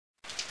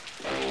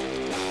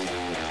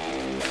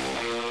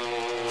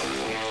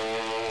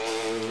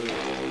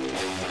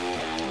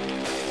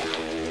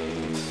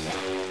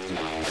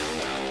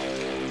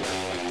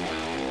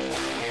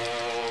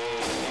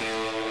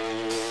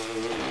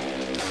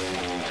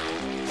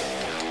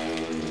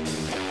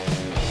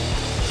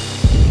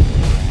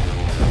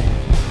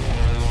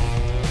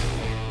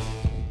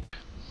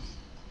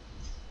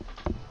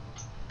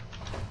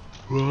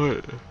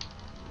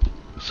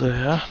So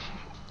yeah,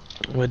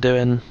 we're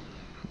doing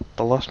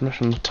the last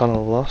mission, the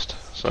Tunnel of Lost.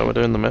 So we're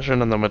doing the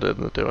mission and then we're doing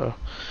the duo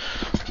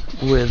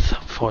with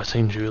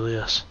fighting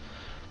Julious.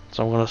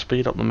 So I'm gonna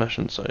speed up the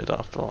mission so you don't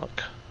have to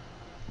like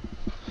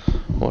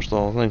watch the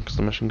whole thing, because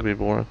the mission can be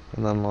boring.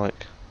 And then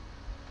like,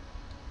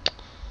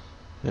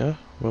 yeah,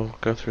 we'll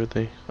go through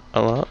the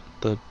alert,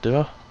 the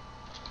duo.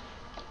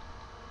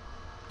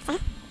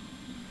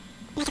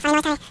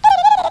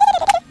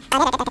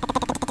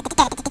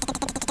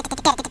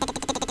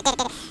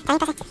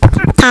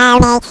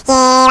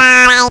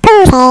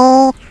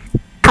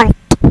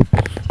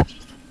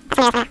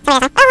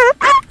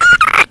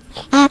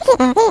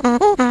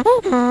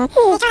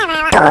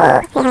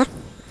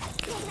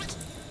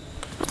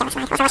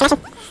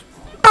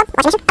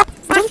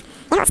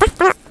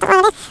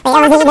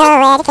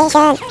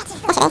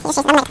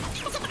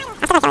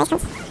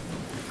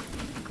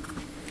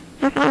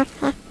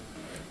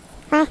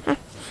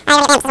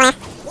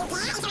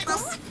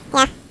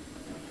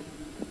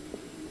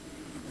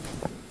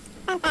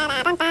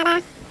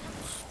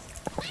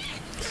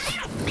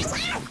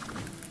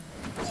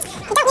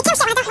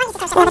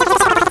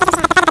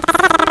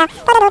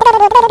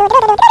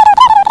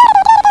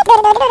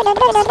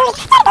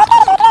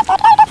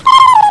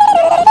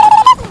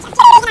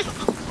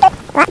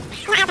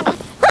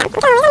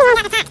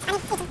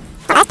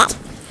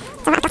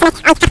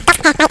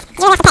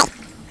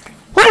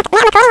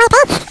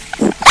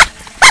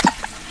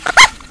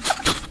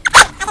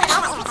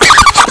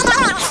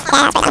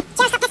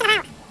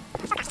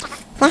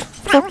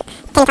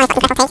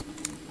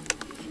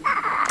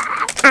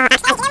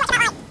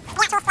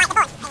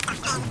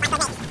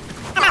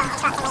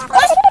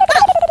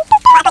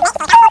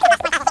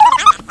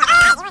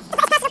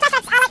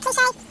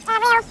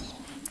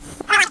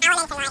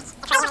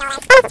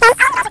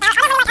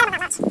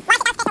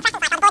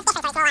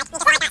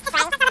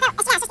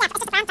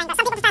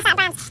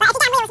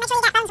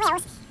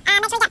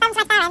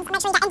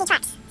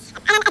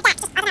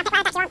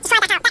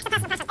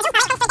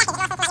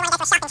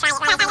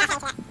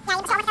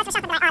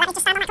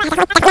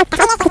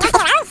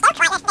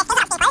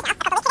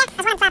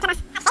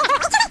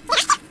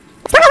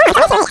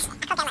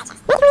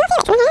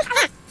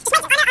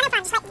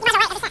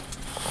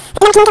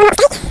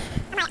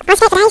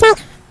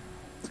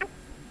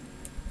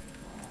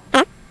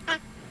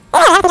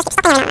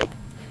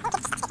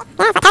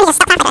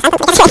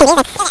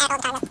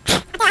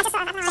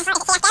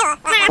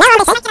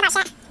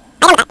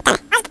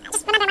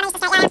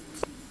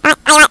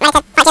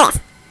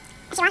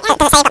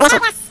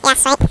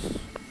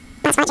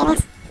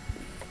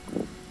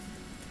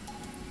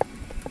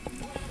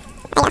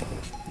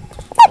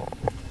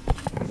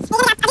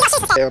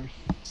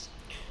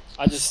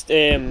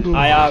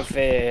 I have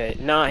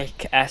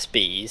Nike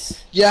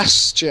SBs.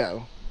 Yes,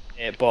 Joe.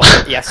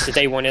 But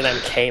yesterday one of them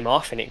came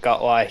off and it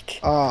got like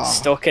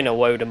stuck in a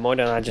load of mud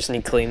and I just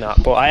need to clean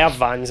that. But I have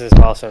Vans as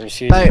well, so I'm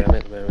just using them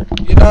at the moment.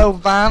 You know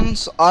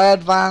Vans? I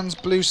had Vans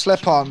blue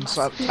slip-ons,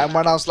 and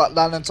when I was like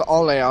learning to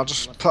ollie, I'll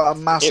just put a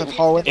massive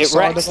hole in the side of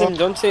them. It wrecks them,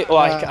 doesn't it?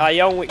 Like I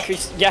only,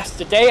 cause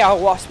yesterday I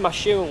lost my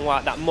shoe in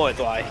like that mud,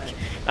 like,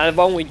 and I've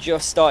only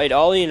just started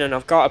ollieing and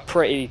I've got a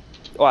pretty.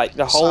 Like,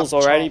 the hole's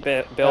already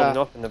building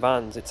up in the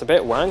Vans. It's a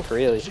bit wank,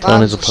 really.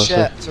 Vans are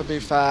shit, to be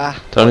fair.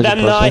 But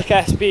them Nike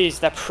SBs,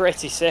 they're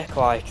pretty sick,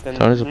 like,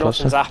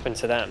 nothing's happened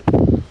to them.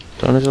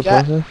 Tony's a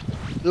pussy?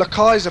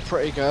 Lakai's are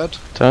pretty good.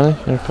 Tony,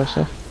 you're a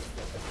pussy?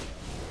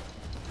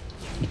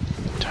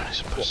 Tony's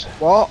a pussy.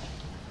 What?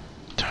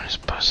 Tony's a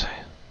pussy.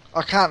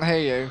 I can't hear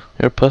you.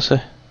 You're a pussy.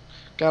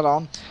 Get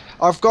on.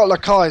 I've got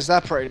Lakai's,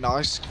 they're pretty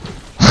nice.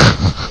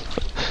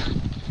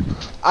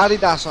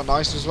 Adidas are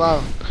nice as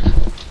well.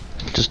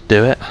 Just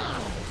do it.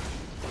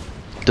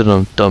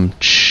 Dumb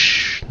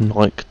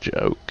Nike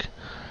joke.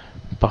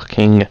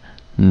 Fucking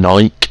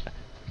Nike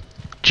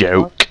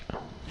joke.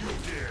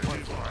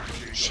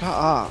 Shut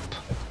up.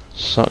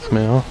 Suck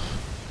me off.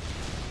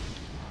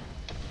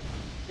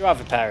 You have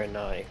a pair of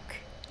Nike.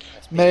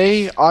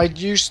 Me? I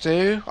used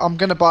to. I'm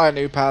gonna buy a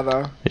new pair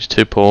though. He's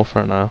too poor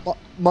for it now.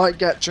 Might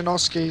get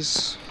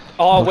Janoski's.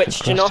 Oh, which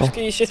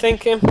Janoski's you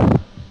thinking?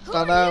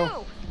 Don't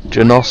know.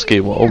 Janoski,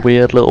 what a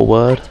weird little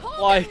word.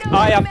 Like,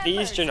 I have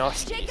these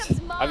Janoskis.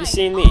 Have you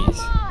seen these?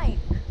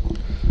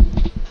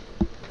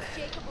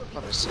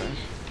 Let me see.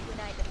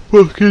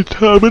 Fucking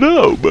time it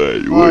out,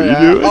 mate. What are you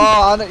doing?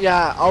 Oh,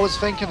 yeah, I was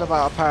thinking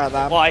about a pair of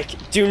them.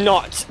 Like, do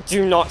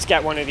not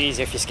get one of these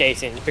if you're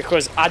skating,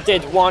 because I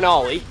did one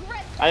ollie.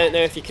 I don't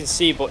know if you can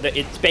see, but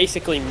it's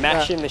basically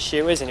meshing the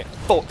shoes and it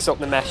fucks up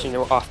the meshing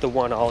after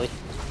one ollie.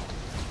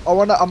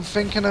 I'm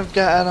thinking of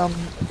getting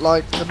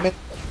like the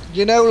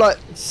you know, like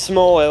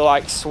smaller,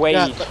 like suede.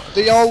 Yeah,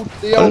 the old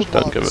I just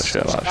don't ones. give a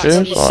shit about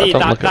shoes. You see,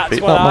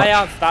 that's what I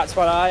have. That's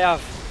what I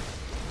have.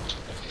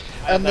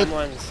 And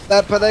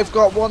but they've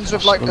got ones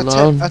with like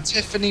a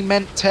Tiffany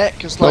mint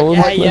tech. It's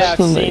like yeah, I've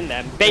seen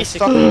them.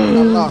 Basically,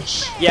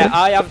 yeah,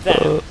 I have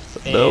them.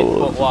 No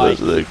but like,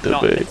 listening to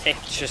not me. the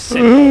texture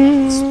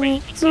simple,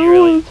 sweet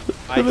material.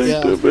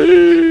 Listening to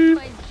me.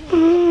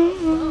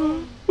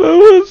 No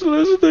one's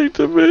listening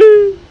to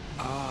me.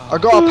 I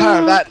got a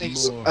pair of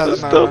etnies at the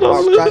Still moment.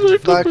 not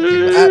Like,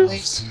 listening to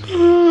etnies.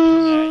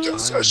 me.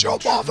 This is your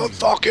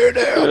motherfucking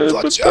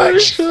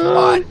invitation.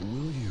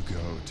 Will you go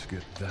to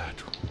get that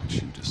which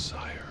you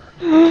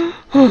desire?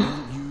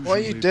 What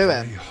are you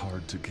doing?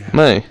 Hard to get.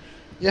 Me?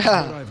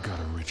 Yeah. I've got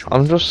a ritual.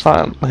 I'm just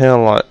sat here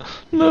like,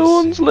 no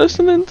one's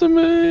listening to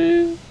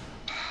me.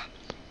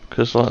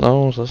 Because like,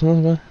 no one's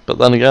listening to me. But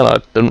then again, I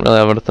didn't really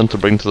have anything to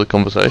bring to the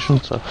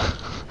conversation, so.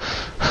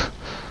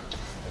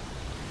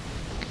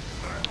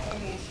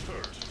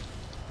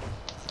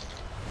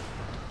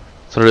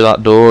 Through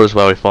that door is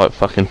where we fight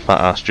fucking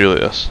fat ass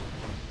Julious.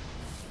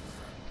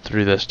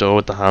 Through this door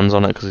with the hands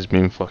on it because he's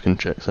been fucking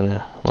chicks in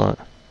here. Like,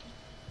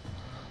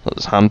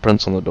 there's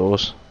handprints on the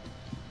doors.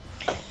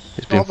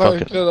 He's been Not very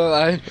fucking. good,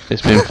 are they?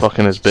 He's been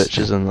fucking his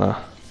bitches in there.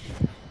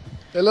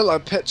 They look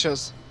like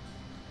pictures.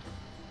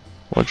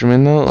 What do you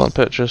mean they look like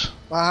pictures?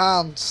 My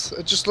hands.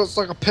 It just looks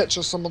like a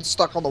picture someone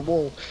stuck on the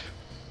wall.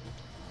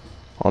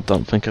 I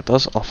don't think it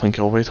does. I think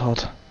you're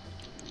retard.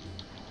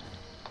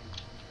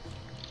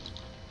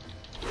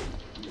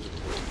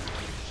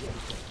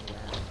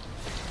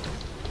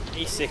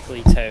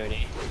 Basically,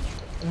 Tony.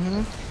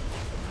 Mhm.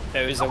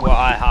 Those are what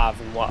I have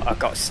and what I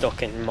got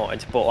stuck in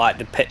mod, but like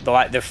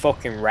they're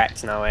fucking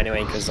wrecked now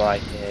anyway, because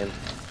like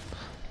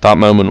That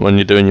moment when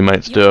you're doing your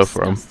mate's duo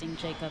for him.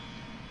 Jacob.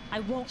 I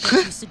won't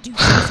let you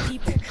seduce these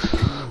people.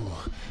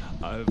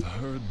 I've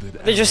heard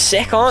that. they're just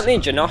sick, aren't they?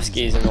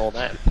 Janoskis and all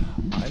that.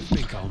 I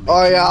think I'll make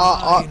Oh you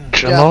yeah, mine.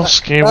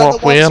 Janoski, they're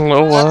what the weird ones-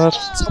 little they're the word.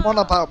 ones I'm on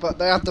about, but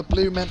they have the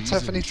blue mint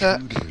Tiffany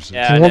tech.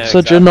 Yeah, I know, What's a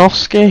exactly.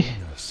 Janoski?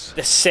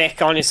 They're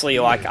sick, honestly.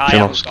 Like I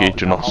haven't Janoski,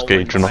 got a whole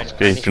Janoski, bunch right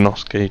Janoski, now.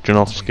 Janoski,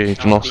 Janoski,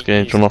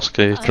 Janoski,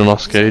 Janoski,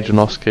 Janoski,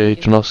 Janoski,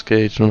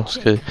 Janoski,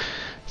 Janoski.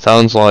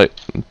 Sounds like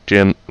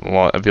like,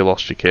 have you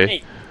lost your key?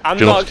 Hey, I'm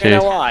Janoski. not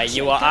gonna lie,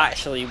 you are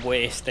actually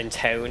worse than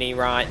Tony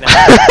right now.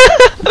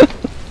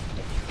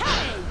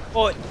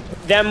 But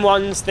them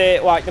ones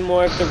that like the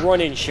more of the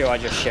running shoe I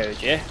just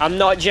showed you, I'm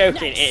not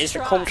joking. It is the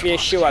comfiest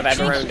shoe I've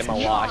ever owned in my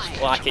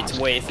life. Like it's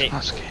worth it,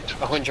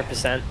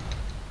 100%.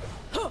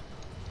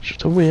 It's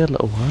just a weird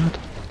little word.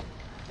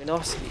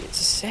 Janoski,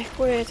 it's a sick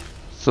word.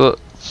 So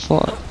it's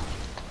like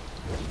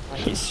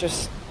Like it's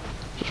just,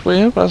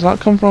 weird. Where's that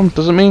come from?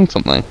 Does it mean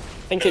something?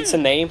 I think it's a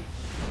name,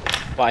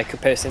 like a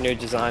person who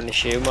designed the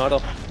shoe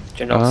model.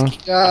 Janoski.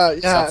 Yeah, yeah,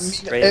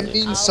 That's it really-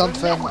 means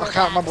something. I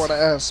can't remember what it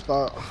is,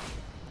 but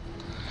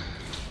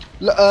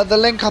the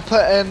link I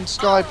put in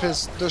Skype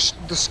is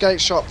the skate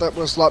shop that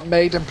was like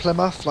made in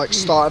Plymouth, like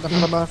started in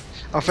Plymouth.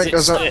 I think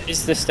there's a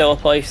Is there still a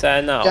place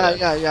there now?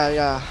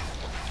 yeah.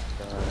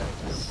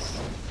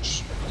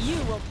 You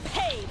will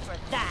pay for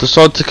that.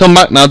 Decide to come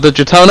back now, did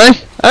you, Tony?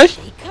 Eh?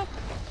 Jacob.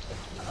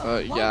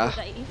 Yeah.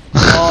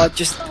 Oh,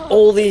 just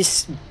all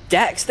these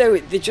decks though,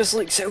 they just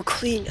look so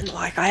clean and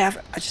like I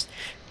just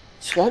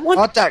want one.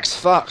 My deck's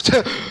fucked.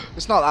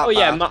 It's not that Oh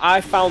yeah, bad.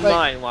 I found Wait.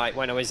 mine like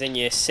when I was in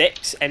year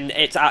 6 and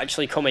it's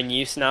actually come in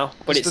use now,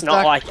 but It's it's the not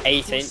deck- like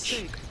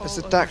 8-inch. It's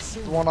the deck,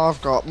 the one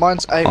I've got.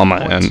 Mine's I'm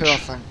at 8.2, I inch.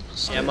 think.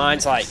 Yeah,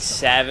 mine's like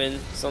 7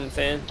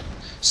 something.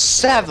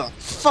 7?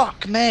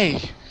 Fuck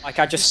me. Like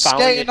I just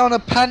found Skating it. on a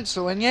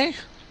pencil, and you?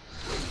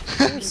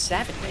 Only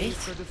 7, 8.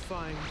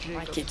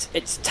 Like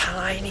it's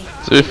tiny.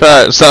 To be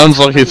fair, it sounds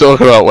like you're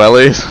talking about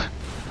wellies.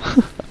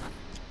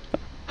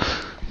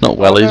 Not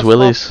wellies,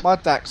 willies. My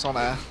deck's on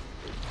air.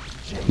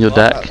 Your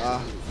deck.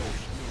 I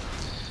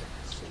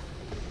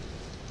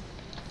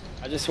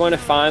just want to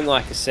find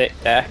like a sick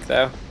deck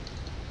though.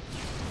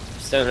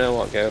 Just don't know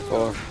what to go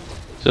for.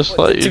 Just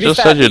Well, like to you be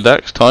just fair, said, your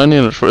deck's tiny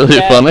and it's really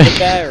Yeah, funny. the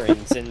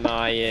bearings in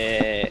my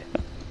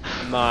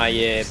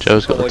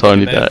Joe's got a board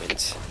tiny at the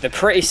moment, they're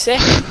pretty sick.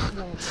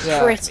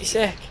 Yeah. Pretty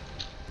sick.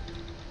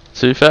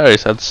 To be fair, he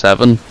said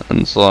 7,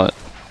 and it's like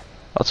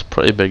that's a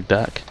pretty big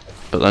deck.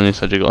 But then he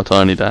said you got a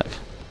tiny deck.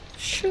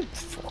 Should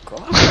fuck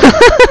off.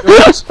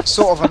 You're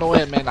sort of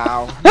annoying me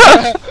now.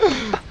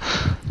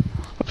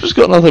 I've just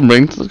got nothing to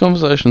bring to the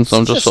conversation, so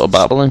I'm just sort of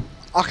babbling.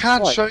 I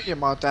can't What? show you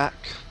my deck.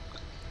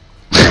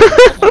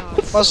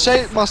 my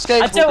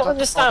skateboard. I don't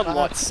understand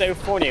what's so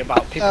funny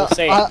about people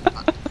saying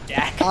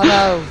deck. I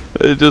know.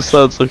 It just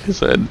sounds like he's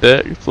saying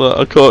dick. It's like,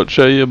 I can't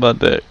show you my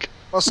dick.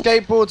 My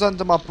skateboard's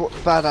under my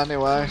bed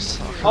anyway.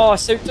 So. Oh,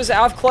 so does it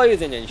have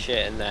clothing and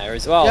shit in there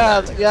as well?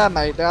 Yeah, then? yeah,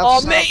 mate. They have Oh,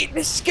 some- mate,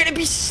 this is gonna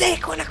be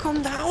sick when I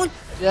come down.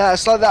 Yeah,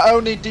 it's like the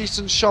only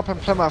decent shop in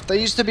Plymouth. There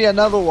used to be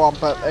another one,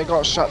 but it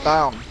got shut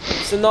down.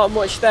 So not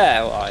much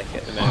there, like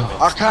at the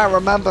moment. I can't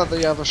remember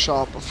the other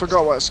shop. I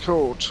forgot what it's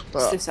called. It's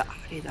But just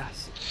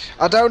Adidas.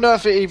 I don't know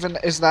if it even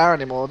is there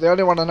anymore. The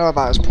only one I know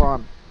about is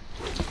Prime.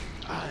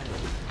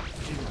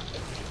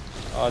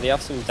 Oh, they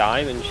have some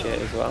diamond shit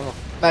as well.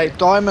 Mate,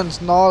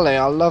 Diamond's gnarly.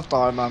 I love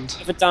Diamond. I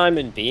have a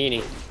diamond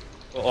beanie.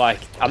 But like,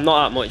 I'm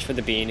not that much for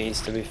the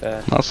beanies, to be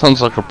fair. That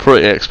sounds like a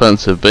pretty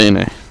expensive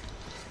beanie.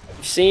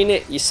 You've seen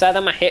it? You said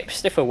I'm a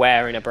hipster for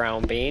wearing a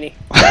brown beanie.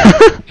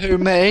 Who,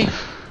 me?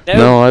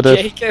 No, I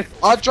did. Jacob.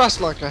 I dress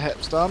like a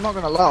hipster, I'm not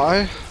gonna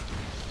lie.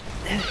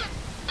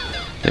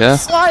 Yeah.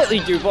 Slightly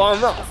do, but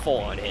I'm not a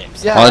full-on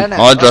hipster. Yeah, I innit?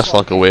 I That's dress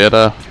what- like a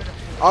weirdo.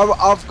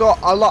 I've got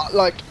a lot,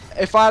 like,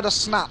 if I had a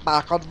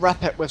snapback, I'd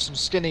rep it with some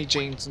skinny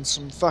jeans and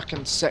some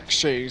fucking sick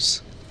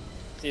shoes.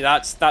 See,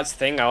 that's the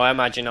thing. I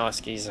imagine our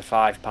skis are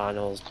 5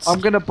 panels. I'm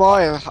gonna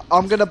buy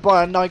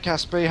a Nike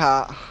SB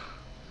hat.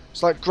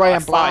 It's like grey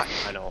and black.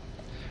 5 panel.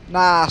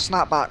 Nah,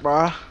 snapback,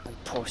 bro.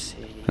 Pussy.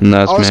 And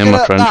there's me and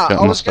my trench coat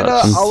and my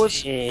Stetson.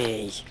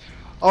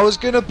 I was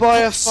gonna buy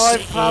a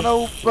 5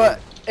 panel, but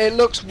it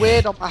looks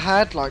weird on my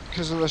head, like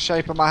because of the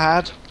shape of my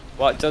head.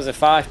 What does a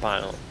 5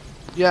 panel?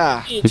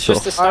 Yeah. It's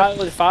just the style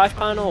of the 5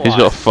 panel. He's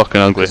got a fucking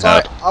ugly It's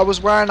head. like, I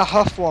was wearing a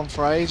Huff one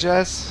for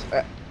ages,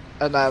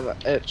 and then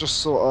it just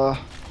sort of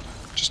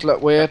just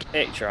looked weird.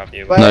 Picture of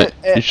you. But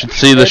No, you should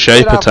see the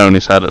shape of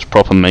Tony's head. It's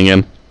proper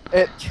minging.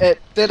 It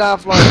did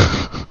have like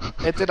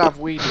it did have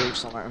weed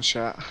leaves on it and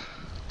shit.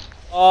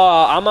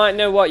 Oh, I might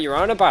know what you're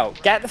on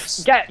about. Get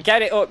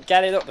it up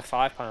the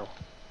 5 panel.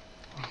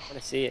 I want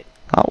to see it.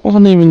 That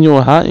wasn't even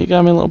your hat. You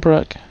gave me a little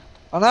brick.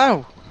 I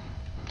know.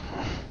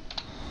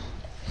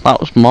 That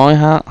was my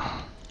hat.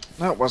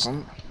 No, it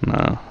wasn't.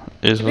 No.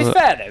 Is To be it?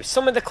 fair though,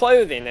 some of the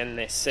clothing in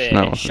this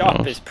No, shop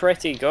no. is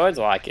pretty good.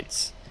 Like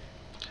it's.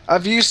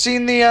 Have you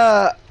seen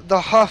the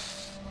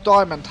Huff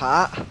diamond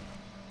hat?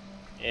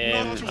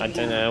 I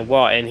don't know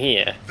what in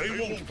here.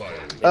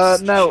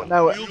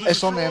 No,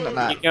 it's on the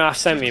internet. You can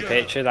send me a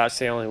picture. That's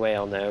the only way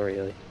I'll know,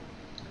 really.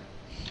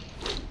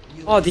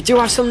 Oh, they do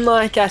have some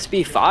like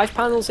SB5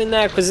 panels in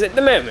there, because at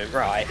the moment,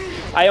 right,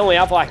 I only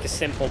have like a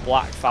simple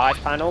black 5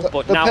 panel,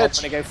 but now I'm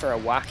gonna go for a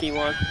wacky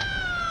one.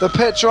 The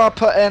picture I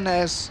put in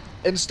is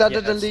instead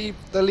of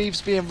the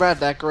leaves being red,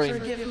 they're green.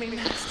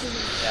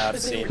 Yeah, I've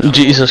seen that.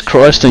 Jesus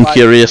Christ and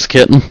curious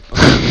kitten.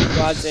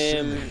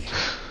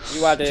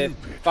 You had a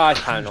 5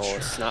 panel or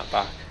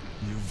snapback.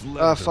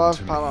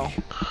 5 panel.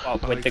 Well,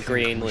 with the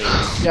green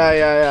leaves.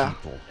 Yeah.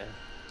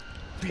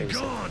 Be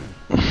gone.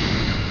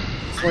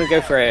 I want to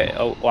go for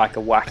like a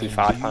wacky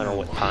 5 panel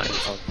with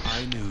patterns on.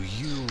 I knew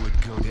you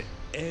would go to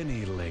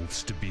any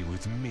lengths to be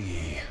with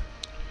me.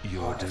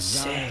 Your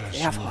desires They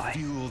have will like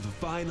fuel the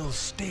final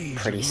stage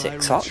pretty of sick my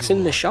socks in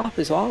ritual. the shop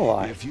as well.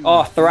 Like, If you oh,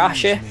 refuse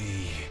Thrasher.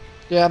 me,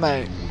 Yeah,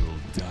 mate. you will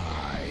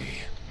die.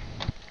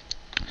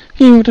 If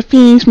you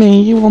refuse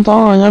me, you will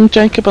die. I'm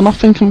Jacob and I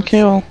think I'm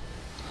cool.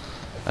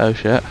 Oh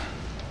shit.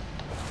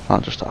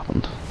 That just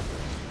happened.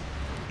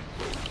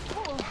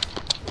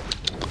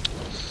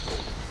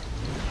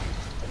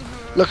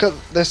 Look at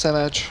this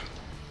image.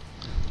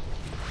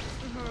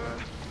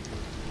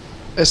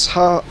 It's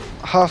Huff.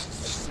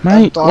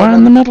 Mate, and we're in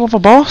Diamond the middle of a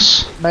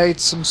boss. made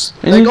some.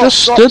 And They you got just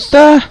socks. stood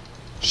there.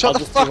 Shut I'll the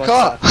just be fuck one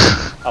up.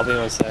 sec. I'll be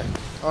one sec.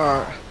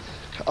 Alright.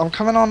 I'm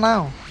coming on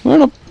now. We're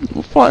in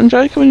a fighting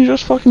Jacob and you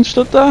just fucking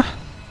stood there.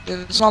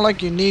 It's not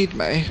like you need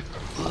me.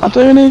 I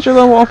do need you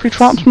though, what if you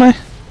trapped me?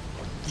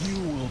 You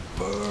will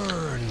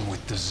burn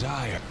with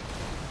desire.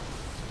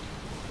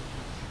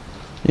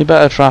 You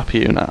better trap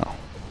you now.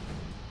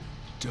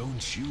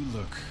 Don't you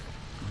look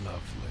lovely?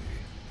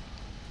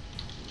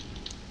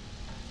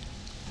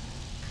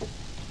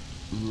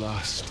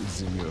 Lust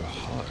is in your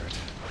heart.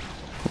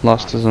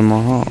 Lust is in my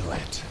heart. Feel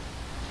it.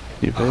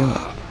 You feel it?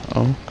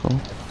 Oh,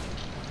 cool.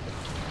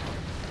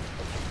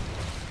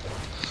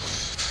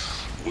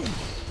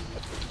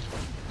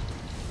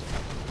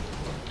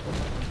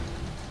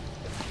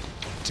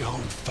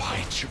 Don't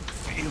fight your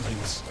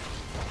feelings.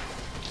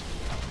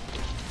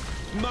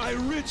 My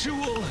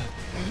ritual.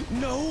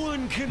 No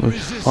one can We've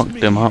resist fucked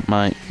me. him up,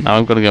 mate. Now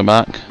I've got to go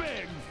back.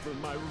 Beg for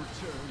my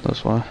return.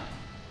 That's why.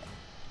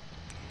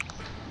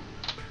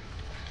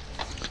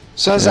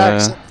 Says Yeah.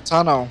 exit the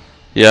tunnel.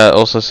 Yeah, it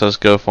also says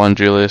go find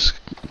Julius.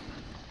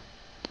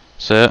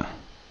 See it?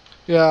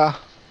 Yeah.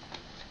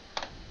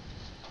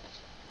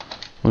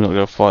 We gotta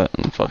go fight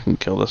and fucking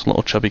kill this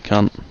little chubby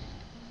cunt.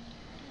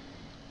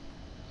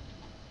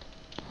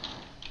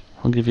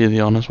 I'll give you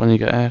the honours when you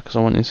get here, because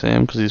I want you to see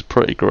him, because he's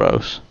pretty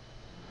gross.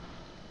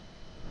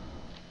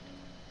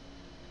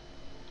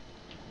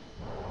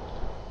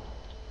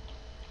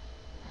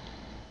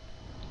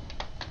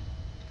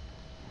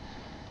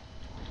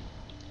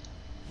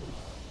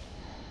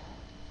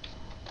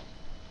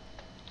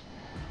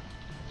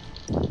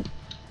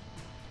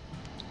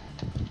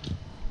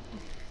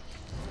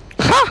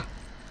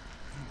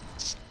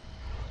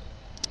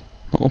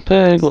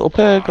 Little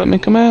pig, let me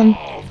come in.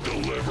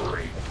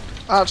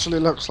 Actually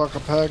looks like a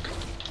pig.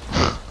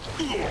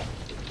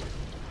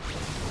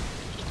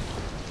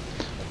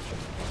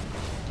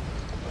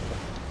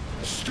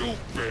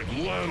 Stupid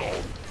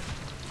little.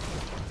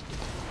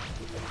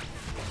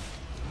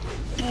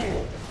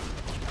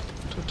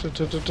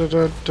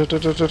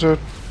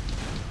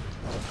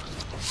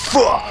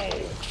 Fuck!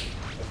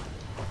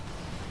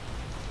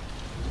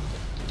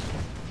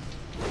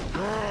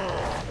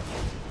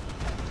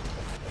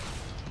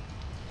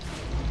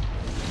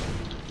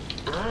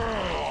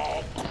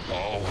 I'll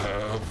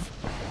have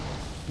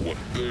what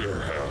they're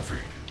having.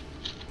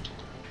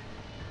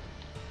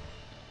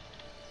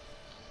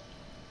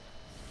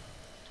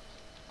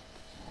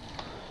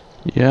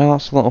 Yeah,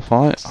 that's a little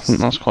fight. I think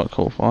that's quite a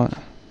cool fight.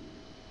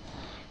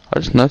 I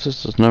just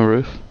noticed there's no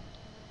roof.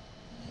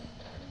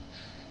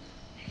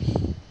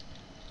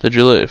 Did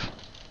you leave?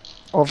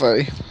 Or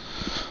V.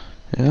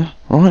 Yeah.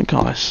 Alright,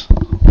 guys.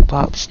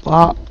 That's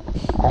that.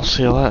 I'll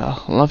see you later.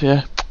 Love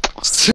you.